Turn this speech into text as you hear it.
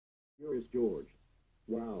Curious George.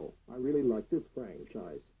 Wow, I really like this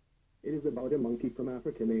franchise. It is about a monkey from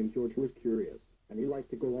Africa named George who is curious, and he likes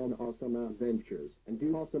to go on awesome adventures and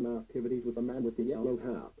do awesome activities with a man with the yellow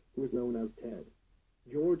hat, who is known as Ted.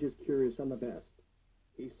 George is curious and the best.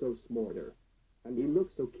 He's so smarter. And he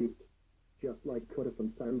looks so cute. Just like Coda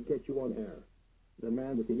from Sam Get You On Air. The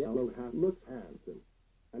man with the yellow hat looks handsome.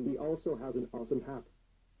 And he also has an awesome hat.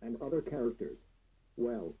 And other characters.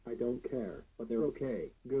 Well, I don't care, but they're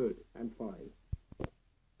okay, good, and fine.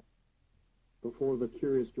 Before the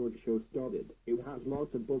Curious George show started, it has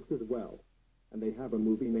lots of books as well. And they have a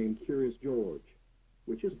movie named Curious George,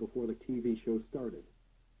 which is before the TV show started.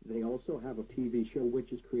 They also have a TV show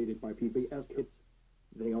which is created by PBS Kids.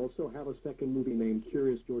 They also have a second movie named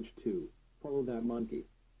Curious George 2, Follow That Monkey.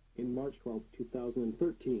 In March 12,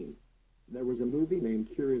 2013, there was a movie named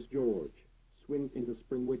Curious George, Swings into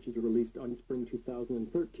Spring, which is released on Spring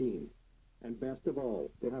 2013. And best of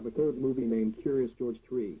all, they have a third movie named Curious George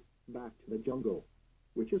 3, Back to the Jungle,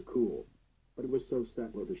 which is cool. But it was so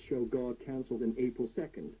sad that the show got cancelled in April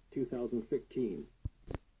 2nd, 2015.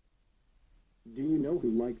 Do you know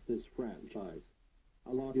who likes this franchise?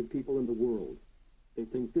 A lot of people in the world. They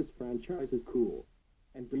think this franchise is cool.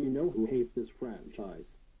 And do you know who hates this franchise?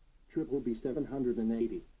 Triple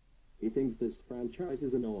B780. He thinks this franchise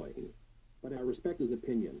is annoying. But I respect his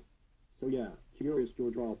opinion. So yeah, Curious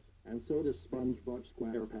George rocks, and so does SpongeBob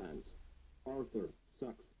SquarePants. Arthur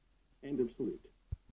sucks. End of salute.